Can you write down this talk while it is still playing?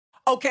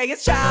Okay,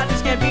 it's childish,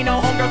 can't be no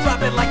homegirl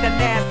dropping like the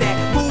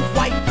NASDAQ. Move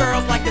white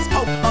girls like this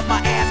coke of my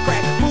ass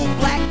crack. Move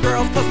black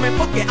girls, cause man,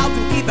 fuck it, I'll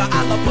do either.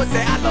 I love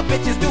pussy, I love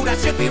bitches, dude, I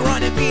should be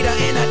running Peter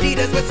in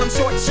Adidas with some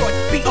short shorts.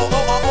 B-O-O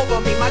all over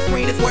me, my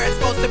green is where it's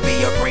supposed to be.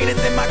 Your green is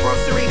in my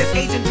grocery. This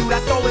Asian dude,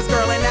 I stole his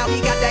girl and now he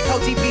got that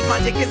Koji beef.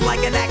 My dick is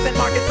like an accent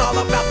mark, it's all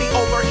about the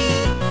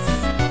overeats.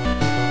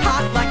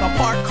 Hot like a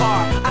parked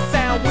car, I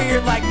sound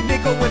weird like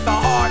nigga with a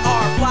hard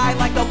R. Fly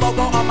like the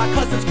logo on my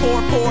cousin's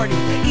 440.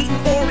 Eating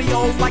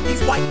Oreos like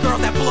these white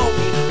girls that blow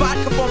me.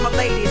 Vodka for my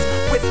ladies,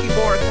 whiskey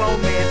for a grown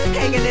man.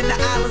 Hanging in the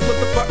islands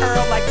looking for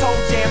Earl like Toe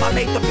Jam. I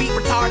made the beat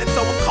retarded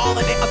so I'm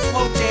calling it a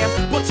slow jam.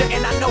 Butcher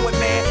and I know it,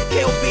 man,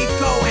 kill beef,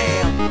 go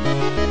ham.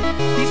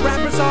 These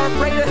rappers are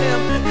afraid of him,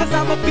 cause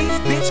I'm a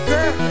beast, bitch,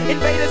 girl.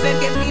 Invaders and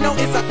Gambino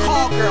is a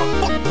call girl.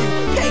 Fuck you,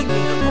 pay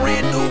me.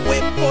 Brand new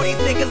whip for these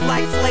niggas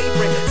like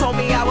slavery. Told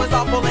me I was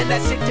awful and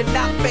that shit did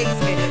not faze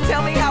me.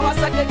 Tell me how I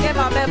suck again,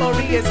 my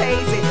memory is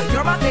hazy.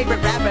 You're my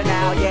favorite rapper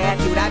now, yeah,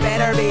 dude, I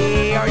better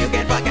be. Or you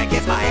can fucking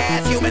kiss my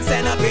ass, human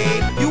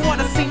centipede. You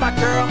wanna see my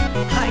girl?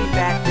 I ain't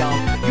that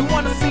dumb. You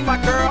wanna see my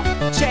girl?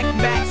 Check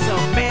Maxim.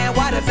 Man,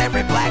 why does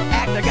every black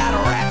actor gotta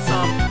rap some?